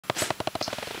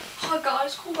Hi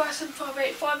guys,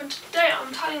 Coolguy7585, and today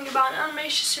I'm telling you about an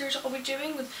animation series I'll be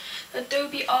doing with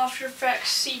Adobe After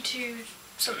Effects C2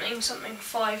 something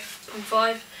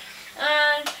 5.5,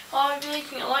 and I'll be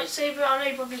making a lightsaber. I know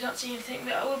you probably can't see anything,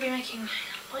 but I will be making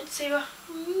a lightsaber.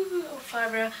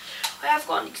 I have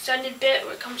got an extended bit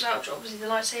where it comes out, which is obviously the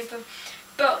lightsaber,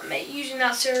 but using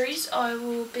that series I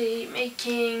will be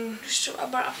making just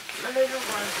about a load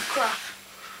of crap.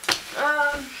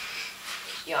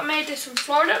 Yeah, I made this in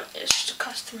Florida. It's just a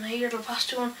custom made little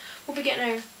plastic one. We'll be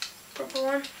getting a proper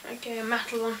one, okay, a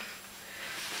metal one.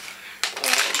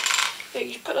 Yeah,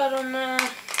 you put that on there.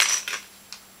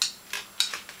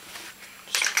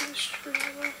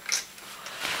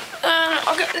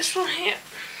 I'll get this one here.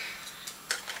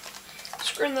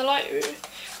 Screw in the light.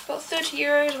 About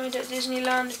 €30. I made it at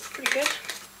Disneyland. It's pretty good.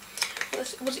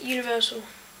 Was it Universal?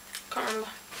 Can't remember.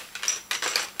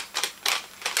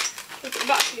 Look at the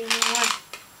battery in there.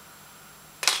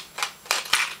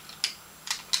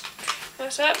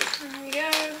 That's it. There we go.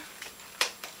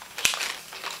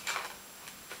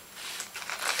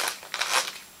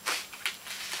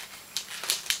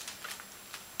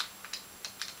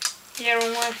 Yeah,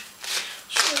 wrong way.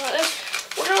 Something like this.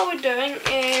 What I'll be doing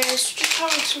is just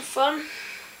having some fun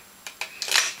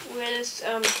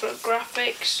with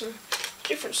graphics and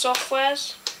different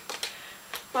softwares.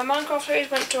 My Minecraft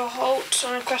series went to a halt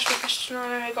on a request from Christian.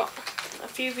 I got a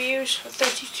few views,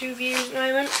 32 views at the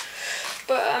moment.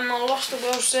 But I lost the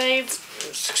will save.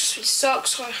 It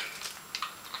sucks. So here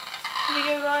we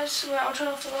go, guys. Wait, I'll turn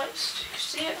off the lights so you can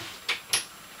see it.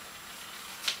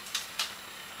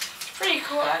 It's pretty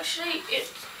cool, actually.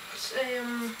 It's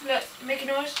look, make a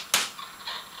noise.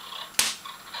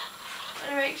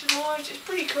 And it makes a noise. It's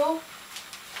pretty cool.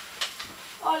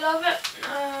 I love it.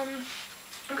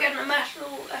 I'm getting a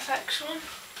metal FX one.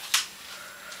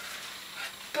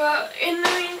 But in the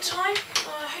meantime,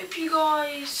 I hope you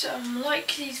guys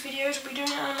like these videos. I'll be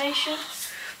doing animation.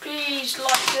 Please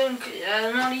like them, because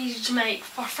they're not easy to make,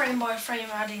 frame by frame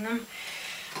adding them.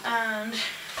 And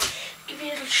give me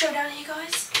a little showdown here,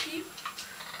 guys.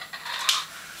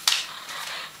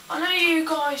 I know you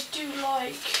guys do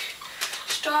like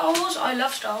Star Wars. I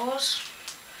love Star Wars.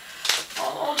 I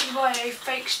want to buy a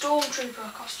fake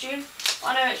Stormtrooper costume.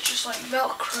 I know it's just like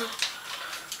Velcro.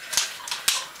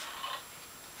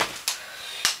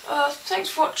 Thanks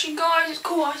for watching, guys. It's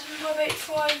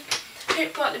Coolguy7585. Hope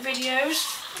you like the videos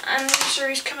and the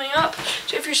series coming up.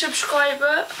 So if you're a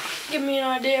subscriber, give me an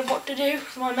idea of what to do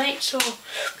for my mates, or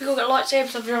we go get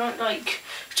lightsabers of like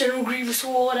General Grievous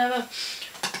or whatever.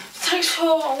 Thanks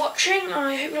for watching.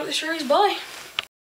 I hope you like the series. Bye.